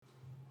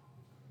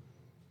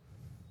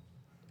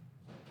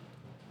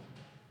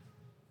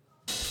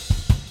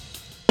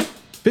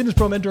Fitness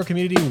Pro Mentor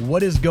community,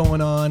 what is going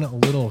on? A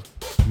little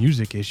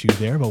music issue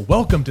there, but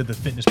welcome to the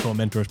Fitness Pro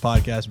Mentors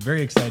podcast.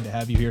 Very excited to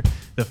have you here.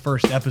 The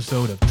first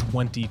episode of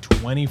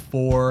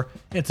 2024.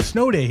 It's a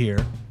snow day here,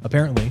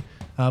 apparently,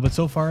 but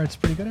so far it's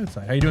pretty good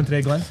outside. How are you doing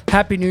today, Glenn?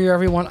 Happy New Year,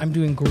 everyone. I'm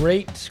doing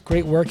great.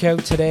 Great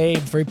workout today.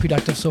 Very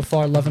productive so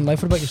far. Loving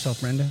life. What about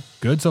yourself, Brandon?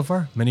 Good so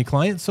far. Many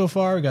clients so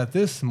far. We got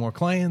this, some more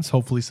clients,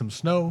 hopefully some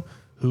snow.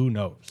 Who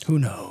knows? Who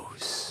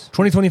knows?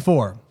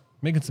 2024.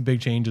 Making some big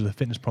changes with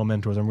Fitness Pro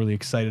Mentors I'm really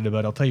excited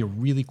about. I'll tell you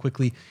really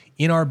quickly,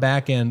 in our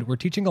back end, we're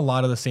teaching a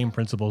lot of the same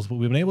principles, but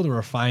we've been able to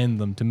refine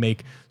them to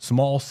make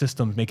small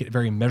systems, make it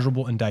very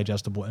measurable and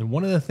digestible. And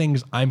one of the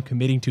things I'm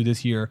committing to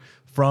this year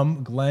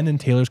from Glenn and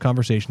Taylor's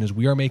conversation is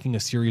we are making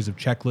a series of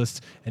checklists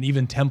and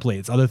even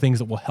templates, other things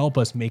that will help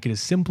us make it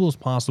as simple as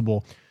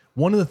possible.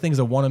 One of the things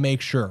I want to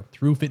make sure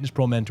through Fitness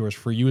Pro Mentors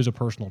for you as a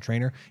personal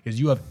trainer is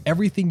you have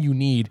everything you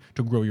need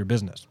to grow your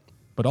business,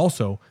 but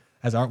also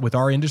with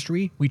our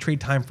industry, we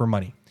trade time for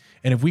money.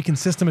 And if we can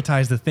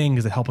systematize the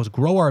things that help us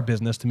grow our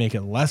business to make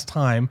it less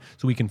time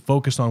so we can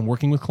focus on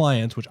working with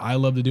clients, which I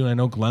love to do and I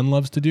know Glenn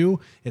loves to do,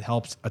 it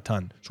helps a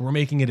ton. So we're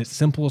making it as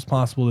simple as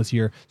possible this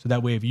year. So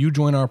that way, if you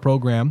join our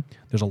program,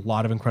 there's a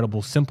lot of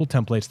incredible simple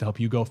templates to help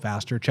you go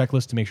faster,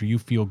 checklists to make sure you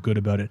feel good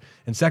about it.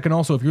 And second,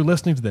 also, if you're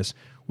listening to this,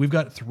 we've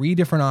got 3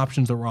 different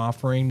options that we're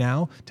offering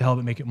now to help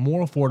it make it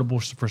more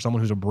affordable for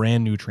someone who's a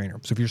brand new trainer.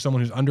 So if you're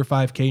someone who's under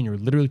 5K and you're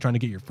literally trying to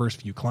get your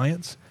first few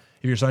clients,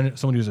 if you're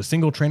someone who's a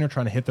single trainer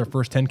trying to hit their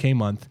first 10K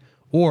month,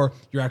 or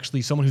you're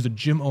actually someone who's a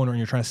gym owner and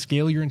you're trying to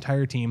scale your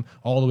entire team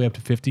all the way up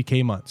to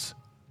 50K months,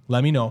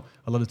 let me know.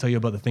 I'd love to tell you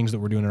about the things that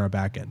we're doing in our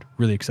back end.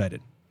 Really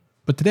excited.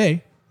 But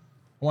today,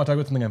 I want to talk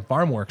about something I'm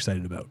far more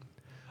excited about.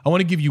 I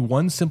want to give you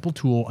one simple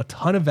tool, a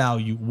ton of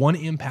value, one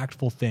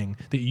impactful thing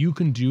that you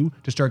can do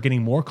to start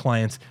getting more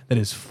clients that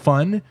is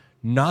fun,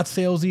 not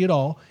salesy at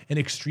all, and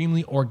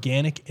extremely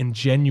organic and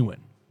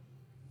genuine.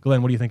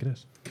 Glenn, what do you think it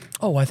is?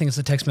 Oh, I think it's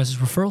the text message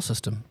referral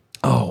system.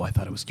 Oh, I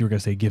thought you were going to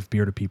say give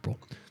beer to people.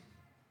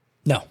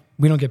 No,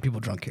 we don't get people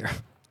drunk here.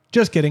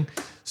 Just kidding.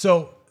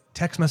 So,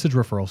 text message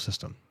referral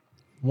system.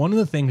 One of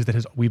the things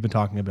that we've been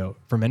talking about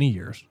for many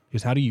years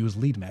is how to use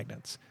lead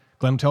magnets.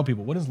 Glenn, tell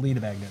people, what is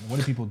lead magnet? What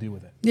do people do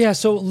with it? Yeah,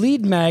 so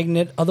lead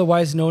magnet,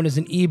 otherwise known as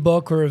an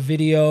ebook or a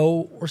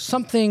video or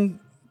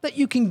something that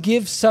you can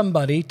give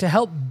somebody to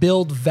help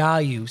build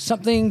value,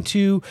 something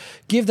to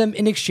give them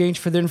in exchange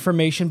for their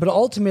information. But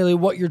ultimately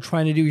what you're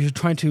trying to do is you're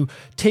trying to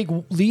take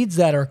leads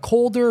that are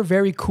colder,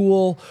 very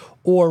cool,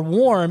 or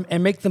warm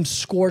and make them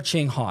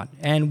scorching hot.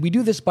 And we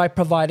do this by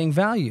providing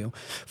value.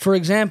 For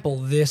example,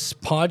 this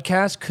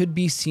podcast could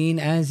be seen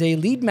as a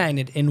lead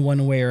magnet in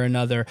one way or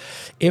another.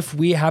 If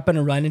we happen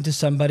to run into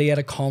somebody at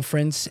a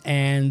conference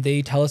and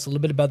they tell us a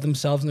little bit about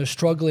themselves and they're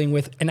struggling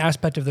with an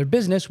aspect of their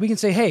business, we can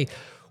say, hey,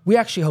 we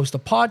actually host a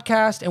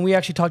podcast and we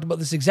actually talked about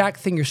this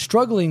exact thing you're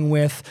struggling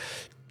with.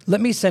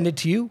 Let me send it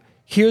to you.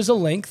 Here's a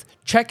link.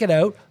 Check it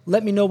out.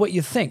 Let me know what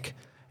you think.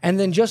 And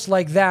then just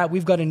like that,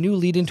 we've got a new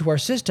lead into our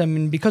system.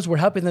 And because we're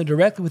helping them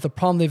directly with the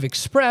problem they've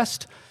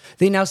expressed,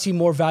 they now see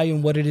more value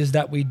in what it is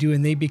that we do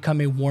and they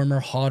become a warmer,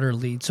 hotter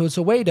lead. So it's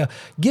a way to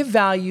give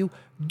value,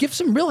 give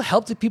some real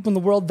help to people in the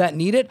world that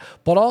need it,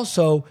 but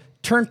also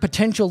turn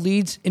potential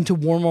leads into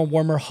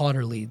warmer,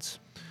 hotter leads.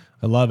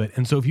 I love it.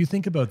 And so if you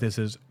think about this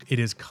as it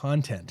is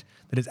content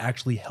that is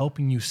actually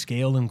helping you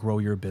scale and grow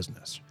your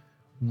business,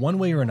 one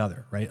way or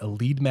another, right? A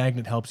lead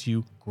magnet helps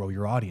you grow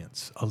your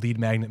audience. A lead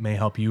magnet may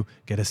help you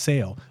get a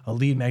sale. A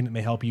lead magnet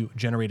may help you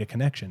generate a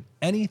connection.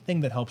 Anything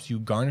that helps you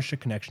garnish a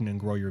connection and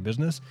grow your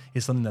business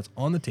is something that's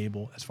on the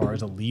table as far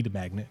as a lead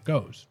magnet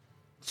goes.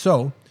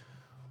 So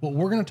what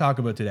we're going to talk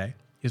about today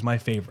is my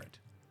favorite.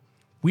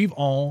 We've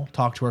all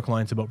talked to our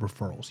clients about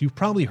referrals. You've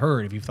probably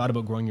heard, if you've thought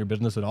about growing your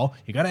business at all,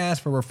 you got to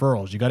ask for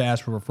referrals. You got to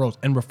ask for referrals.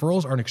 And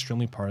referrals are an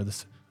extremely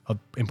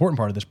important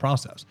part of this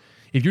process.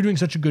 If you're doing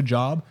such a good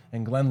job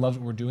and Glenn loves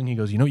what we're doing, he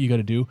goes, you know what you got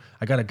to do?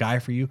 I got a guy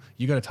for you.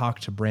 You got to talk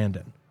to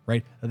Brandon,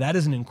 right? That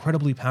is an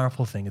incredibly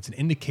powerful thing. It's an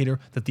indicator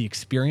that the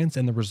experience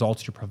and the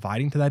results you're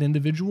providing to that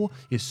individual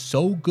is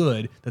so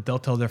good that they'll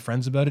tell their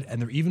friends about it. And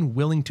they're even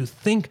willing to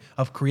think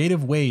of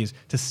creative ways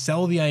to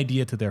sell the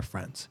idea to their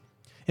friends.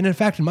 And in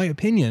fact, in my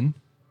opinion,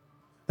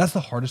 that's the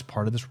hardest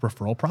part of this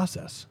referral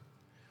process.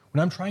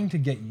 When I'm trying to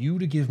get you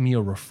to give me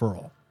a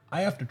referral,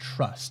 I have to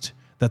trust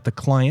that the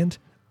client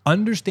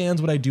understands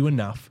what I do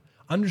enough,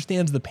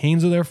 understands the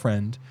pains of their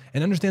friend,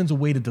 and understands a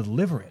way to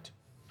deliver it.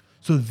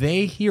 So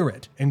they hear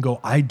it and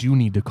go, I do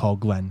need to call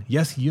Glenn.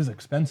 Yes, he is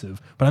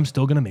expensive, but I'm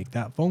still going to make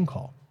that phone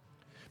call.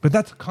 But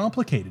that's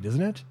complicated,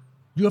 isn't it?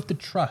 You have to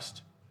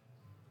trust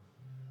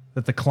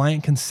that the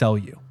client can sell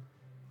you.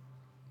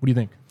 What do you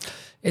think?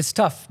 It's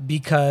tough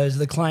because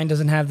the client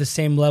doesn't have the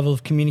same level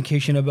of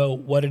communication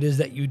about what it is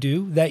that you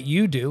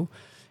do.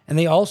 And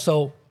they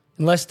also,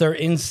 unless they're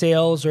in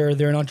sales or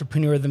they're an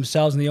entrepreneur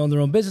themselves and they own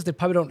their own business, they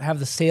probably don't have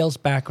the sales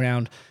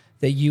background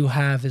that you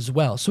have as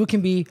well. So it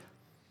can be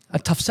a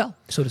tough sell,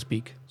 so to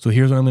speak. So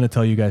here's what I'm going to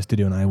tell you guys to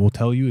do. And I will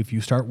tell you, if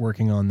you start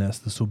working on this,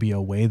 this will be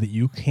a way that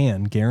you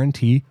can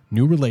guarantee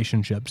new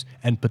relationships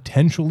and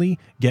potentially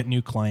get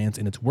new clients.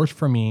 And it's worked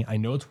for me. I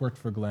know it's worked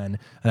for Glenn.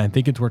 And I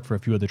think it's worked for a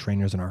few other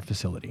trainers in our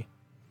facility.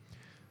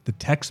 The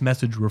text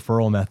message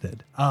referral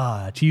method.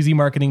 Cheesy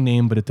marketing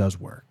name, but it does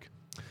work.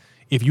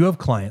 If you have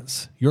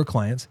clients, your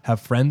clients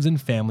have friends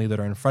and family that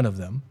are in front of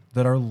them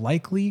that are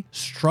likely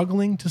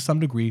struggling to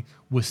some degree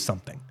with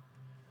something.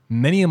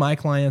 Many of my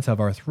clients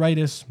have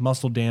arthritis,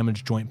 muscle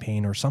damage, joint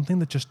pain, or something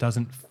that just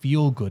doesn't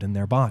feel good in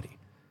their body.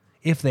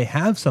 If they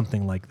have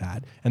something like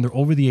that and they're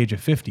over the age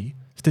of 50,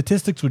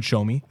 statistics would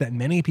show me that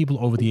many people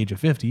over the age of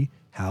 50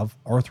 have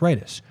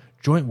arthritis,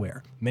 joint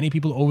wear. Many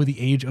people over the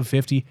age of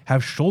 50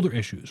 have shoulder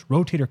issues,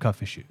 rotator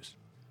cuff issues.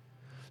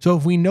 So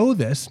if we know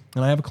this,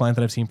 and I have a client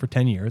that I've seen for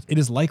 10 years, it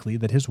is likely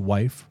that his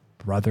wife,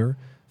 brother,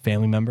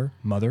 family member,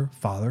 mother,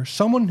 father,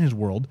 someone in his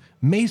world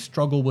may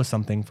struggle with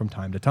something from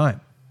time to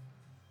time.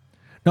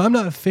 Now, I'm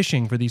not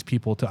fishing for these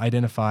people to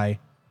identify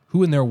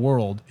who in their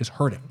world is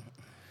hurting,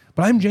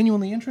 but I'm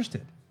genuinely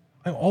interested.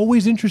 I'm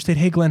always interested.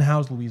 Hey, Glenn,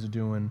 how's Louisa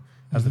doing?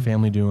 How's the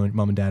family doing?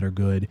 Mom and dad are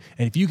good.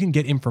 And if you can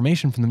get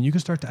information from them, you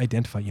can start to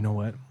identify, you know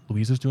what?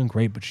 Louisa's doing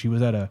great, but she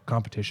was at a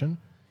competition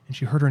and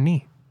she hurt her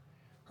knee.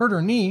 Hurt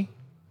her knee?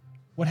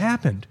 What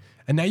happened?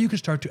 And now you can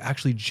start to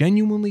actually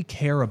genuinely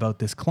care about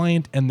this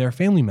client and their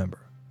family member.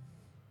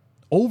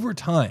 Over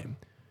time,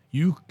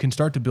 you can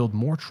start to build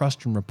more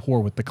trust and rapport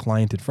with the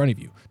client in front of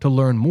you to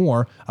learn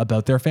more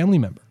about their family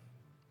member.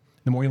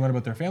 The more you learn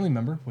about their family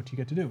member, what do you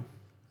get to do?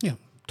 Yeah.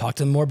 Talk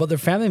to them more about their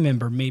family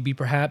member. Maybe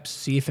perhaps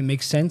see if it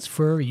makes sense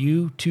for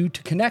you two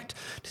to connect,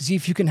 to see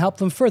if you can help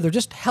them further.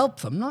 Just help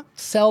them, not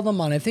sell them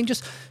on anything.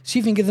 Just see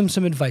if you can give them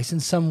some advice in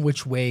some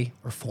which way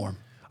or form.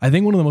 I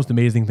think one of the most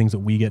amazing things that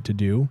we get to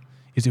do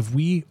is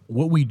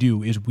what we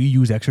do is we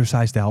use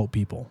exercise to help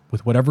people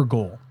with whatever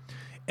goal.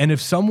 And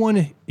if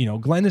someone,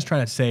 Glenn is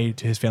trying to say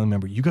to his family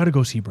member, you got to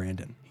go see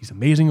Brandon. He's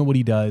amazing at what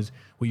he does.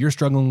 What you're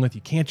struggling with,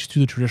 you can't just do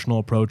the traditional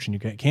approach, and you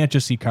can't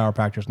just see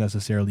chiropractors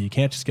necessarily. You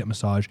can't just get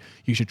massage.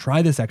 You should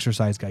try this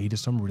exercise guy. He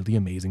does some really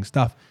amazing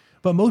stuff.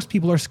 But most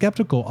people are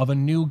skeptical of a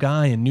new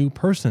guy, a new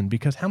person,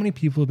 because how many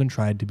people have been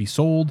tried to be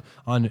sold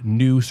on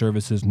new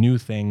services, new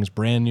things,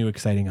 brand new,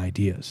 exciting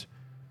ideas?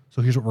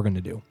 So here's what we're going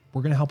to do.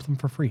 We're going to help them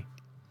for free.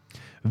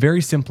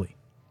 Very simply,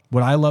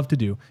 what I love to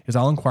do is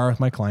I'll inquire with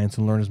my clients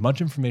and learn as much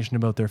information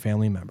about their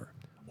family member.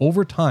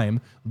 Over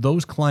time,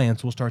 those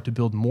clients will start to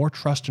build more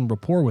trust and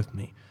rapport with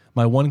me.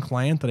 My one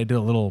client that I did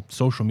a little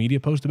social media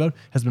post about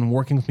has been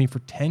working with me for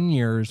 10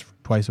 years,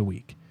 twice a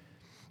week.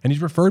 And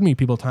he's referred me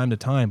people time to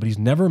time, but he's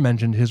never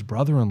mentioned his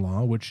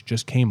brother-in-law, which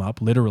just came up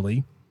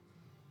literally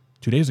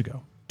 2 weeks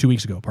ago. So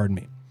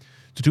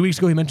 2 weeks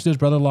ago, he mentioned his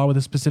brother-in-law with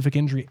a specific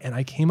injury, and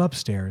I came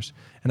upstairs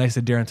and I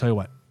said, Darren, tell you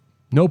what,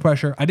 no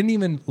pressure. I didn't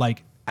even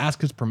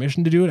ask his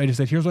permission to do it. I just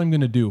said, here's what I'm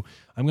going to do.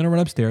 I'm going to run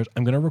upstairs.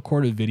 I'm going to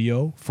record a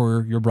video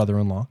for your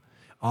brother-in-law,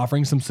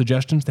 offering some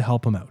suggestions to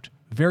help him out.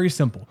 Very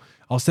simple.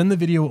 I'll send the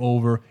video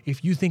over.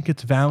 If you think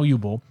it's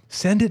valuable,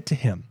 send it to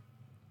him.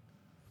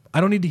 I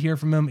don't need to hear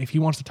from him. If he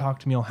wants to talk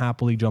to me, I'll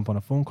happily jump on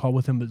a phone call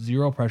with him, but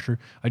zero pressure.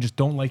 I just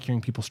don't like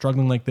hearing people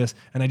struggling like this.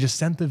 And I just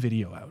sent the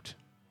video out.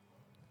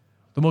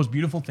 The most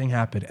beautiful thing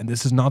happened, and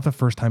this is not the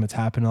first time it's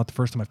happened, not the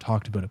first time I've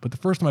talked about it, but the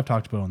first time I've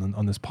talked about it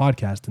on this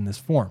podcast in this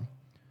form.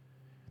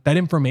 That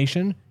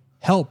information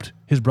helped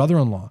his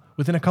brother-in-law.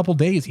 Within a couple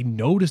days, he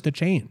noticed a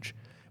change.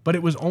 But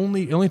it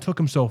only took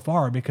him so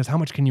far because how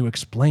much can you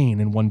explain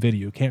in one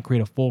video? You can't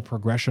create a full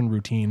progression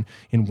routine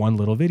in one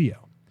little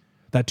video.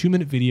 That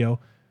 2-minute video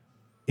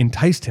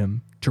enticed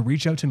him to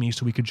reach out to me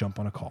so we could jump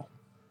on a call.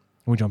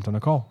 And we jumped on a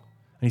call.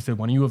 And he said,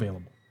 when are you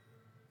available?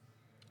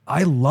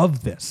 I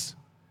love this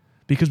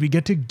because we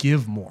get to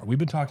give more. We've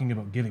been talking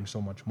about giving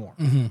so much more.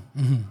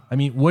 I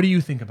mean, what do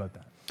you think about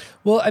that?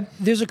 Well,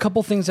 there's a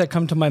couple things that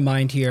come to my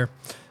mind here.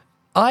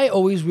 I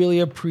always really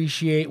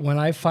appreciate when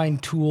I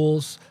find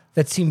tools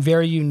that seem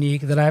very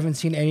unique that I haven't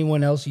seen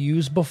anyone else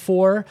use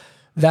before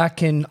that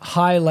can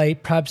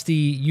highlight perhaps the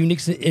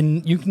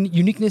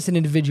uniqueness and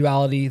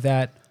individuality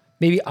that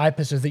maybe I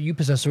possess, that you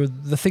possess, or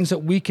the things that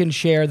we can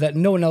share that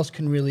no one else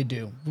can really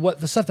do,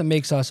 the stuff that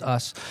makes us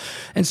us.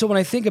 And so when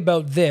I think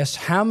about this,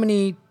 how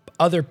many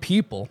other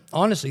people,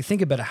 honestly,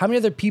 think about it. How many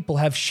other people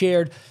have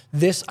shared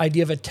this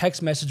idea of a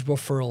text message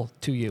referral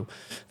to you?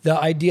 The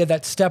idea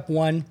that step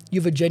one, you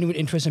have a genuine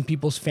interest in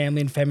people's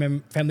family and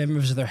family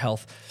members of their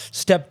health.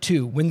 Step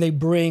two, when they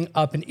bring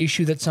up an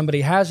issue that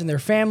somebody has in their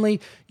family,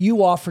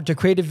 you offer to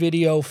create a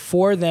video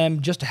for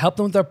them just to help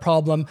them with their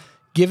problem,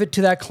 give it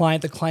to that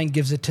client, the client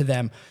gives it to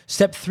them.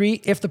 Step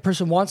three, if the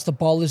person wants, the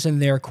ball is in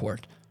their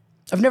court.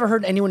 I've never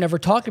heard anyone ever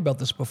talk about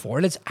this before,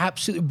 and it's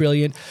absolutely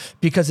brilliant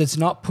because it's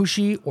not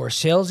pushy or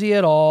salesy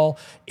at all.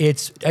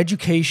 It's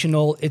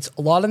educational. It's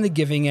a lot on the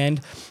giving end.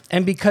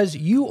 And because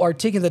you are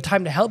taking the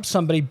time to help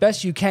somebody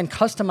best you can,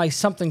 customize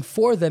something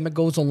for them, it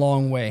goes a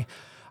long way.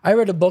 I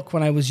read a book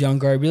when I was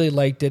younger. I really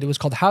liked it. It was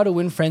called How to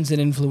Win Friends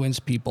and Influence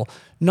People.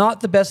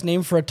 Not the best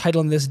name for a title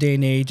in this day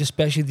and age,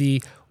 especially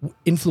the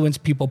influence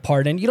people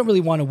part in. You don't really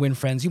want to win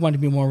friends. You want to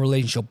be more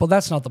relational, but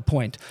that's not the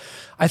point.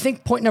 I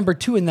think point number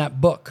 2 in that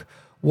book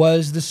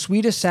was the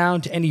sweetest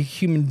sound to any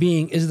human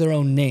being is their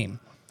own name.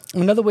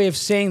 Another way of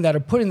saying that or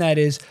putting that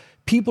is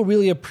people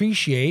really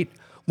appreciate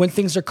when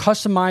things are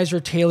customized or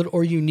tailored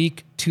or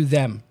unique to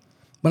them.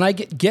 When I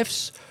get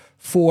gifts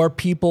for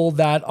people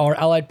that are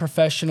allied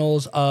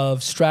professionals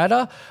of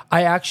Strata,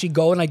 I actually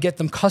go and I get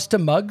them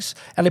custom mugs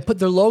and I put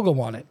their logo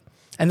on it.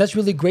 And that's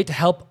really great to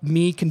help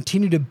me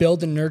continue to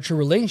build and nurture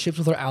relationships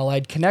with our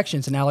allied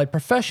connections and allied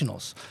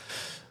professionals.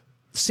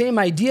 Same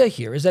idea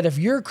here is that if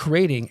you're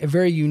creating a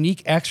very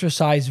unique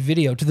exercise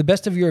video to the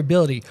best of your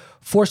ability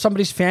for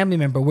somebody's family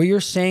member where you're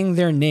saying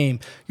their name,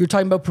 you're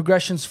talking about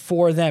progressions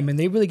for them, and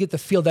they really get the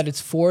feel that it's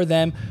for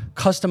them,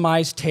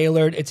 customized,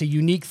 tailored, it's a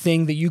unique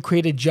thing that you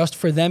created just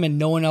for them and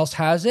no one else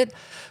has it,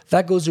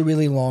 that goes a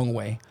really long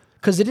way.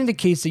 Because it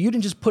indicates that you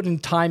didn't just put in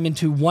time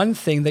into one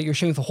thing that you're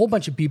sharing with a whole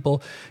bunch of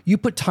people, you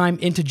put time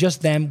into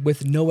just them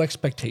with no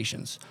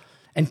expectations.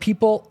 And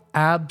people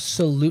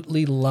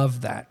absolutely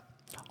love that.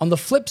 On the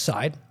flip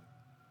side,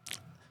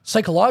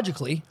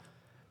 psychologically,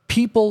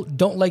 people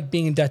don't like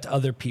being in debt to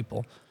other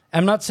people.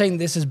 I'm not saying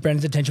this is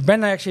Brendan's intention.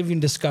 Brendan and I actually haven't even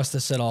discussed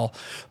this at all.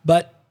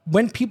 But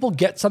when people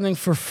get something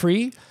for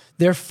free,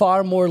 they're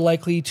far more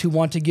likely to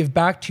want to give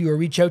back to you or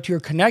reach out to you or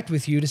connect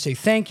with you to say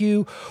thank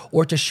you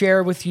or to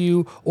share with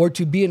you or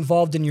to be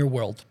involved in your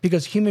world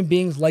because human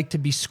beings like to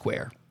be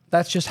square.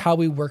 That's just how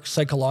we work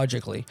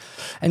psychologically.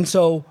 And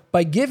so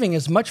by giving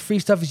as much free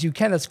stuff as you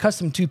can that's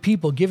custom to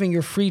people, giving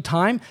your free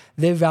time,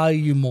 they value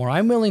you more.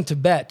 I'm willing to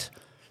bet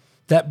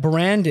that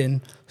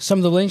Brandon, some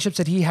of the relationships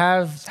that he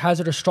has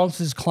that are strong with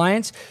his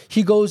clients,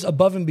 he goes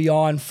above and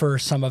beyond for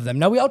some of them.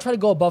 Now, we all try to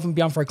go above and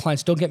beyond for our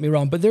clients, don't get me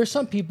wrong, but there are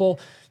some people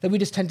that we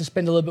just tend to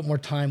spend a little bit more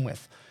time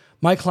with.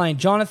 My client,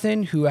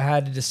 Jonathan, who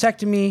had a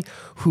disectomy,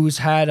 who's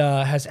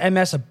has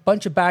MS, a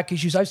bunch of back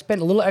issues. I've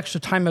spent a little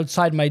extra time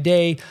outside my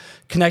day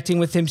connecting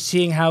with him,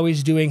 seeing how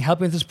he's doing,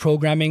 helping with his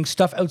programming,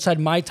 stuff outside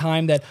my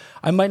time that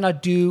I might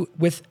not do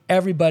with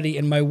everybody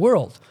in my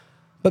world.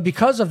 But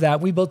because of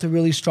that, we built a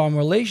really strong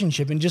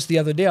relationship. And just the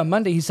other day on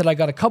Monday, he said, I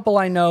got a couple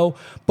I know,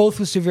 both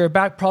with severe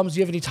back problems.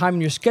 Do you have any time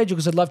in your schedule?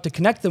 Because I'd love to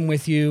connect them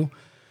with you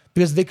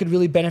because they could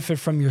really benefit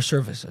from your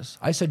services.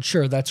 I said,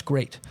 sure, that's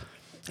great.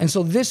 And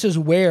so this is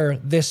where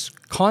this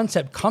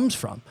concept comes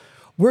from.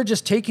 We're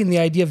just taking the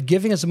idea of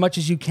giving as much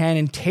as you can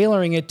and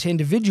tailoring it to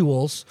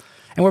individuals,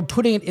 and we're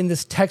putting it in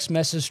this text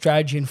message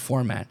strategy and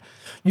format.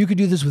 You could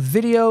do this with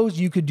videos.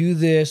 You could do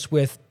this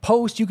with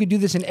posts. You could do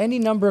this in any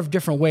number of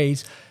different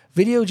ways.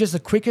 Video is just the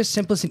quickest,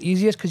 simplest, and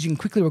easiest because you can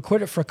quickly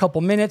record it for a couple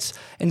minutes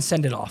and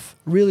send it off.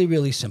 Really,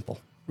 really simple.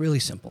 Really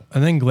simple. I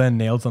think Glenn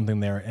nailed something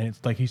there. And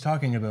it's like he's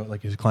talking about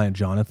like his client,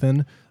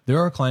 Jonathan. There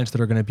are clients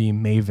that are going to be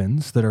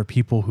mavens, that are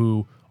people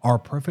who are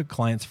perfect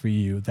clients for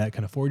you that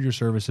can afford your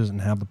services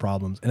and have the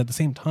problems. And at the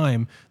same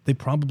time, they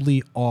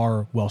probably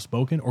are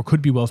well-spoken or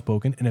could be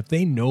well-spoken. And if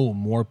they know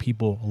more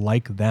people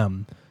like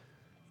them,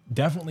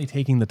 definitely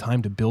taking the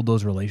time to build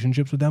those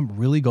relationships with them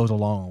really goes a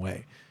long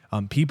way.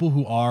 People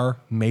who are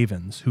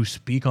mavens, who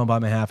speak on my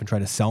behalf and try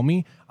to sell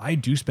me, I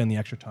do spend the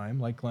extra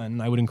time, like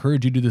Glenn. I would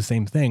encourage you to do the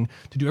same thing,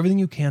 to do everything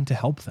you can to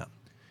help them.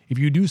 If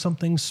you do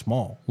something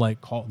small, like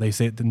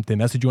they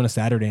message you on a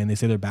Saturday and they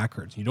say their back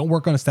hurts. You don't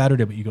work on a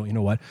Saturday, but you go, you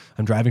know what?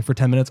 I'm driving for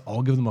 10 minutes.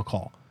 I'll give them a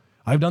call.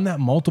 I've done that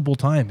multiple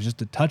times just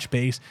to touch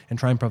base and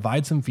try and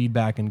provide some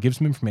feedback and give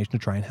some information to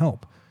try and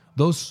help.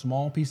 Those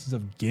small pieces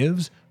of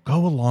gives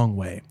go a long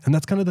way. And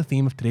that's kind of the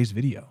theme of today's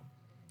video,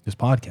 this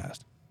podcast,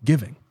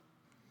 giving.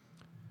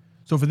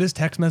 So for this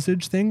text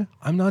message thing,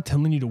 I'm not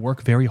telling you to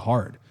work very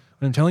hard.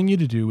 What I'm telling you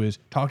to do is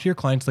talk to your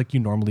clients like you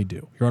normally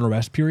do. You're on a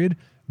rest period.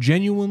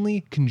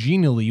 Genuinely,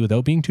 congenially,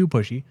 without being too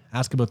pushy,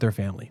 ask about their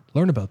family.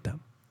 Learn about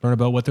them. Learn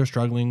about what they're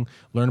struggling.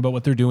 Learn about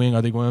what they're doing.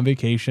 Are they going on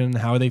vacation?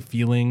 How are they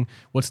feeling?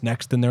 What's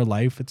next in their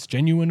life? It's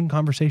genuine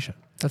conversation.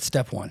 That's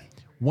step one.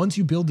 Once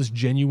you build this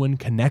genuine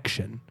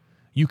connection,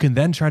 you can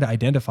then try to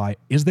identify,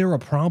 is there a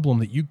problem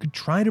that you could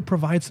try to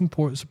provide some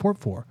support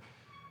for?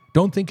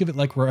 Don't think of it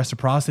like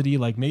reciprocity.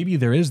 Like maybe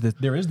there is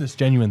this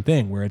genuine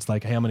thing where it's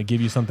like, hey, I'm going to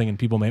give you something and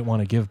people might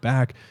want to give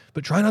back,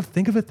 but try not to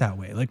think of it that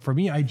way. Like for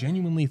me, I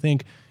genuinely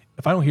think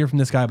if I don't hear from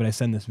this guy, but I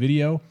send this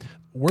video,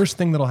 worst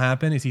thing that'll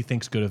happen is he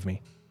thinks good of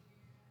me.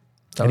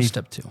 That was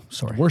step two.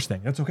 Sorry. Worst thing.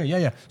 That's okay.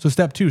 Yeah. So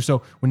step two.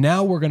 So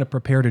now we're going to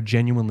prepare to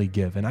genuinely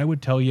give. And I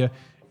would tell you,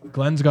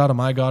 Glenn's got him,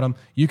 I got him.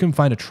 You can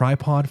find a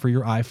tripod for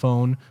your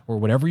iPhone or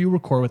whatever you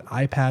record with,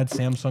 iPad,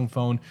 Samsung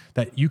phone,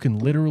 that you can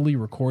literally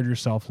record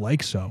yourself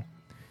like so.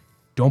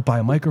 Don't buy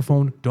a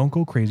microphone. Don't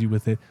go crazy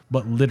with it,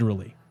 but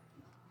literally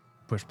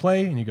push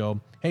play and you go,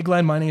 hey,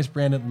 Glenn, my name is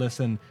Brandon.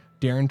 Listen,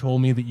 Darren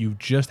told me that you've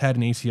just had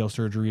an ACL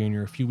surgery and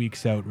you're a few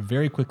weeks out.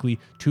 Very quickly,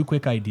 2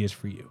 quick ideas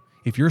for you.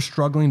 If you're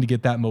struggling to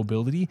get that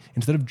mobility,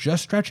 instead of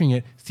just stretching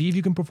it, see if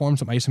you can perform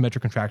some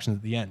isometric contractions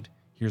at the end.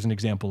 Here's an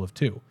example of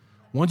 2.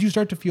 Once you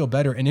start to feel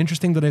better, an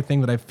interesting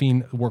thing that I've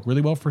seen work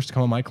really well for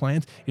some of my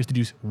clients is to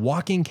do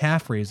walking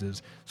calf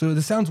raises. So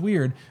this sounds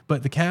weird,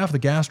 but the calf, the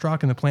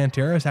gastroc, and the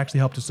plantaris actually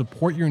help to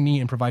support your knee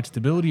and provide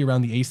stability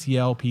around the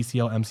ACL,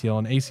 PCL, MCL,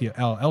 and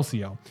ACL,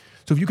 LCL.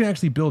 So if you can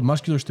actually build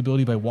muscular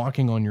stability by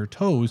walking on your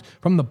toes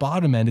from the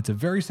bottom end, it's a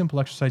very simple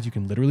exercise you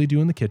can literally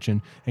do in the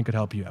kitchen and could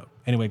help you out.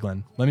 Anyway,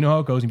 Glenn, let me know how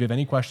it goes. If you have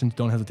any questions,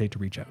 don't hesitate to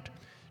reach out.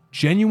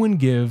 Genuine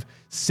Give,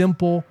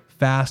 simple,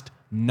 fast,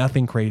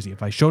 nothing crazy.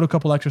 If I showed a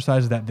couple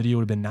exercises, that video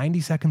would have been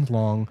 90 seconds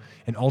long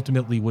and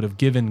ultimately would have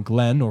given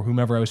Glenn or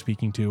whomever I was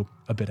speaking to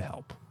a bit of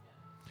help.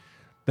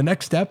 The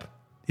next step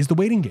is the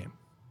waiting game.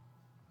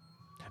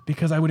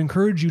 Because I would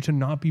encourage you to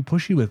not be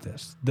pushy with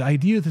this. The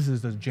idea of this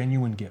is a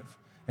genuine give.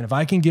 And if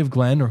I can give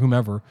Glenn or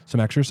whomever some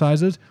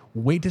exercises,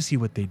 wait to see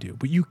what they do.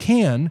 But you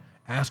can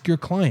ask your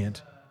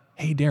client,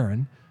 hey,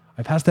 Darren,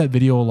 I passed that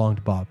video along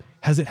to Bob.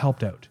 Has it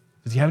helped out?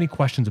 Does he have any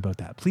questions about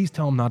that? Please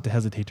tell him not to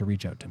hesitate to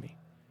reach out to me.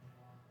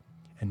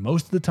 And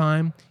most of the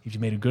time, if you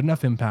made a good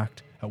enough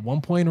impact, at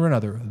one point or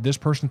another, this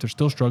person, if they're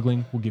still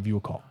struggling, will give you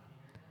a call.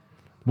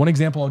 One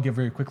example I'll give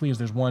very quickly is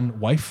there's one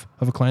wife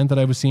of a client that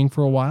I was seeing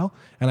for a while,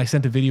 and I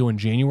sent a video in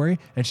January,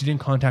 and she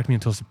didn't contact me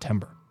until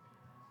September.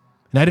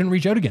 And I didn't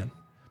reach out again.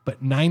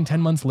 But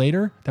 9-10 months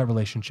later, that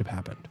relationship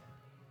happened.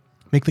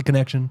 Make the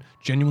connection,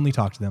 genuinely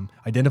talk to them,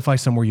 identify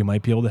somewhere you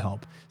might be able to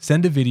help,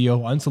 send a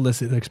video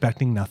unsolicited,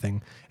 expecting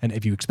nothing. And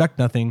if you expect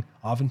nothing,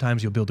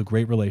 oftentimes you'll build a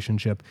great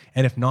relationship.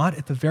 And if not,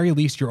 at the very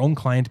least, your own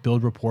client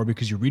build rapport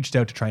because you reached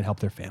out to try and help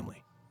their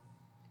family.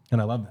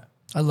 And I love that.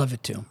 I love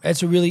it too.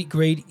 It's a really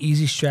great,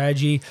 easy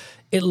strategy.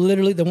 It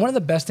literally, one of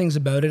the best things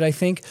about it, I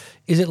think,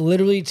 is it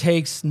literally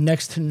takes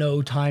next to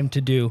no time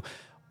to do.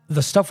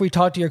 The stuff we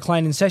talk to your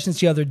client in session,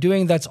 see how they're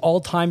doing, that's all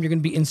time you're going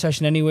to be in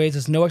session anyways.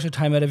 There's no extra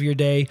time out of your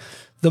day.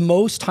 The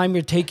most time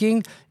you're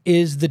taking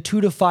is the 2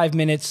 to 5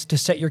 minutes to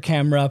set your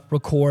camera up,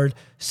 record,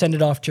 send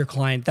it off to your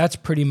client. That's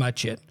pretty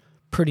much it.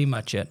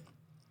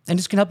 And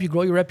this can help you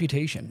grow your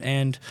reputation.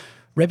 And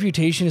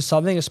reputation is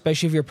something,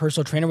 especially if you're a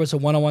personal trainer with a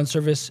one-on-one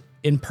service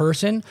in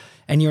person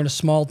and you're in a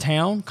small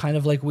town, kind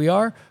of like we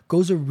are,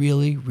 goes a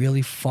really,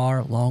 really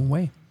far, long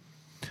way.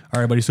 All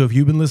right, buddy. So if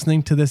you've been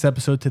listening to this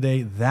episode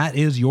today, that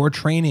is your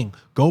training.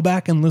 Go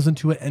back and listen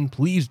to it. And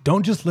please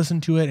don't just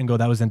listen to it and go,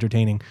 that was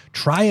entertaining.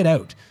 Try it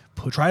out.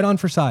 Try it on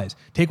for size.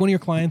 Take one of your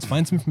clients,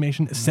 find some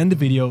information, send a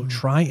video,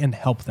 try and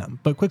help them.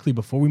 But quickly,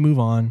 before we move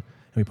on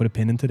and we put a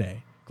pin in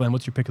today, Glenn,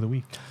 what's your pick of the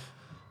week?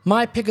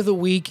 My pick of the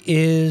week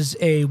is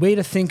a way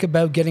to think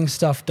about getting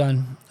stuff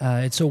done.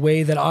 It's a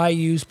way that I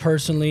use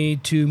personally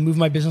to move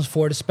my business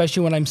forward,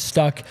 especially when I'm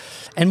stuck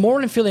and more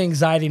when I'm feeling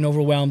anxiety and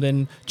overwhelmed.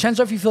 And chances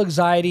are if you feel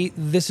anxiety,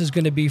 this is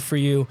going to be for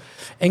you.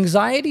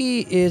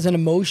 Anxiety is an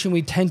emotion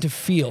we tend to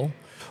feel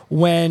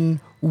when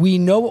we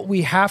know what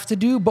we have to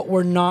do, but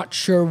we're not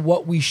sure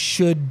what we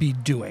should be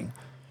doing.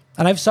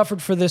 And I've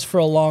suffered for this for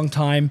a long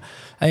time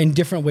in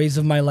different ways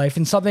of my life.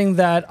 And something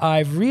that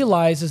I've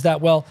realized is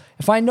that, well,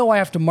 if I know I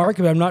have to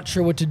market, but I'm not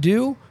sure what to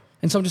do,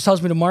 and someone just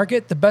tells me to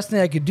market, the best thing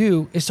I could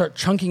do is start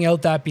chunking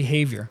out that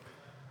behavior.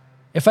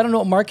 If I don't know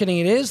what marketing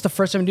it is, the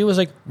first thing I do is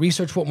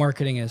research what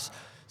marketing is.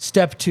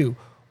 Step 2,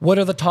 what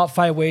are the top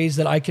 5 ways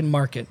that I can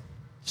market?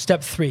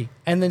 Step 3,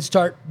 and then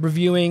start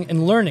reviewing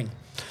and learning.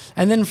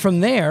 And then from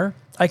there,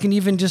 I can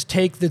even just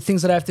take the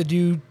things that I have to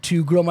do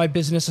to grow my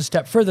business a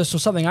step further. So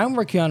something I'm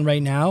working on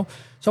right now,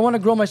 so I want to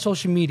grow my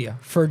social media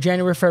for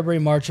January, February,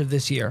 March of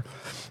this year.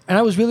 And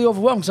I was really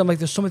overwhelmed because I'm like,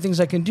 there's so many things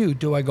I can do.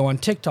 Do I go on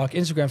TikTok,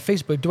 Instagram,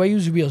 Facebook? Do I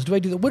use Reels? Do I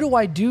do that? What do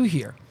I do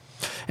here?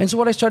 And so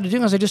what I started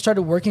doing is I just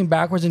started working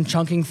backwards and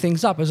chunking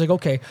things up. I was like,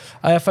 okay,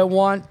 if I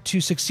want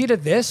to succeed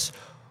at this,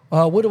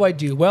 what do I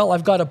do? Well,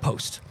 I've got to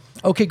post.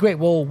 Okay, great.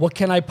 Well, what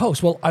can I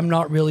post? Well, I'm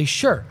not really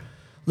sure.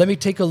 Let me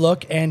take a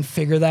look and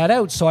figure that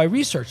out. So I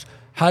researched.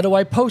 How do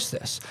I post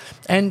this?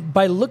 And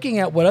by looking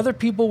at what other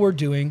people were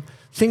doing,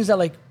 things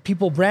that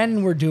people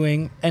Brandon were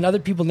doing and other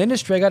people in the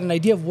industry, I got an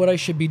idea of what I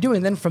should be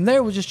doing. Then from there,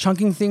 it was just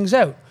chunking things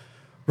out.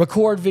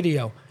 Record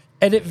video,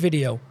 edit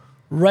video,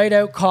 write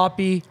out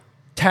copy,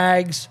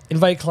 tags,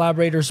 invite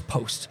collaborators,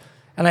 post.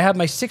 And I have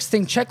my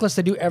 6-thing checklist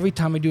I do every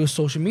time I do a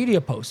social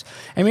media post.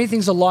 And made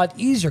things a lot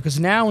easier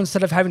because now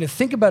instead of having to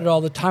think about it all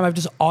the time, I've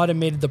just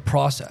automated the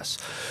process.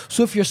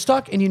 So if you're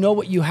stuck and you know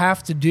what you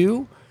have to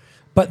do,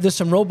 but there's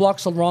some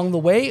roadblocks along the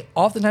way,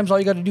 oftentimes all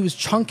you got to do is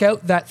chunk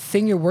out that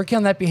thing you're working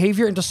on, that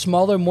behavior, into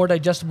smaller, more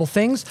digestible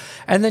things,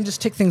 and then just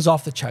tick things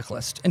off the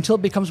checklist until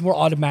it becomes more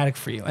automatic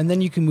for you. And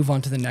then you can move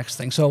on to the next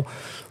thing. So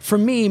for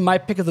me, my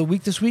pick of the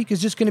week this week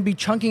is just going to be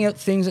chunking out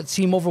things that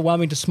seem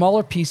overwhelming to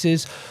smaller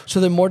pieces so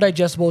they're more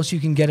digestible so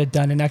you can get it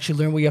done and actually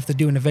learn what you have to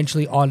do and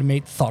eventually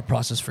automate the thought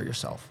process for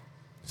yourself.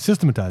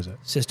 Systematize it.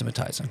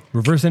 Systematizing.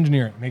 Reverse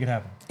engineer it. Make it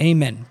happen.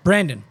 Amen.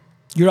 Brandon,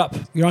 you're up.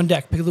 You're on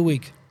deck. Pick of the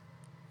week.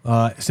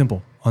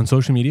 Simple. On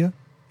social media,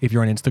 if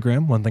you're on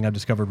Instagram, one thing I've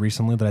discovered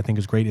recently that I think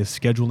is great is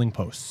scheduling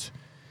posts.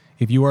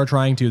 If you are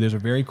trying to, there's a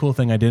very cool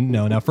thing I didn't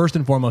know. Now, first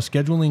and foremost,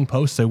 scheduling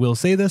posts, I will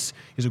say this,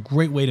 is a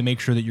great way to make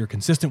sure that you're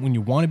consistent when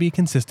you want to be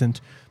consistent,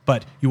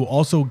 but you will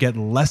also get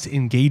less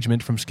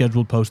engagement from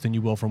scheduled posts than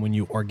you will from when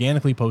you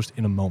organically post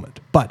in a moment.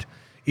 But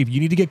if you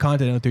need to get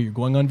content out there, you're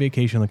going on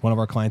vacation, like one of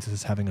our clients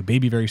is having a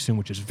baby very soon,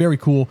 which is very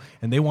cool,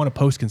 and they want to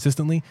post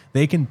consistently,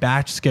 they can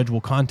batch schedule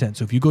content.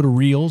 So if you go to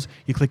Reels,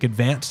 you click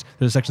Advanced,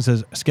 there's a section that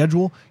says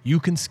Schedule, you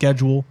can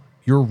schedule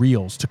your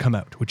Reels to come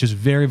out, which is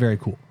very, very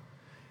cool.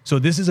 So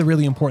this is a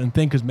really important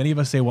thing because many of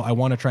us say, well, I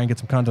want to try and get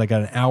some content. I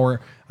got an hour.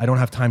 I don't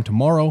have time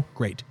tomorrow.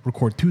 Great.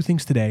 Record 2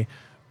 things today.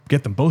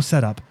 Get them both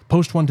set up,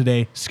 post one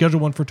today, schedule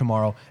one for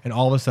tomorrow, and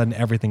all of a sudden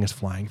everything is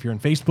flying. If you're in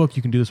Facebook,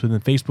 you can do this within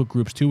Facebook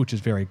groups too, which is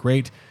very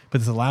great, but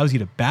this allows you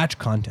to batch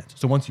content.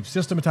 So once you've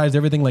systematized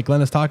everything like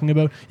Glenn is talking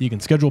about, you can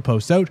schedule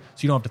posts out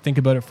so you don't have to think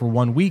about it for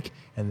 1 week,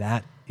 and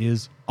that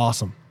is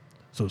awesome.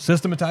 So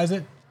systematize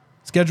it,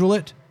 schedule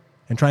it,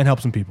 and try and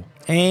help some people.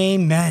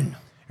 Amen.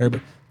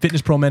 Everybody.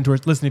 Fitness Pro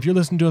Mentors. Listen, if you're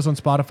listening to us on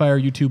Spotify or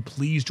YouTube,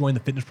 please join the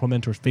Fitness Pro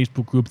Mentors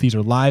Facebook group. These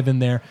are live in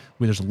there,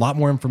 where there's a lot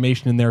more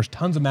information in there. There's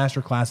tons of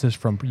master classes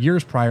from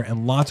years prior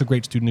and lots of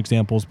great student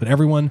examples. But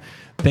everyone,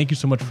 thank you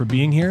so much for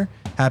being here.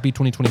 Happy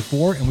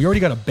 2024. And we already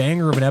got a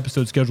banger of an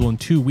episode scheduled in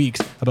 2 weeks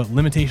about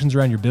limitations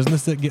around your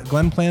business that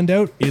Glenn planned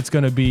out. It's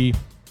going to be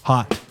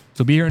hot.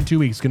 So be here in 2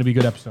 weeks. It's going to be a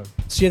good episode.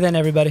 See you then,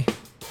 everybody.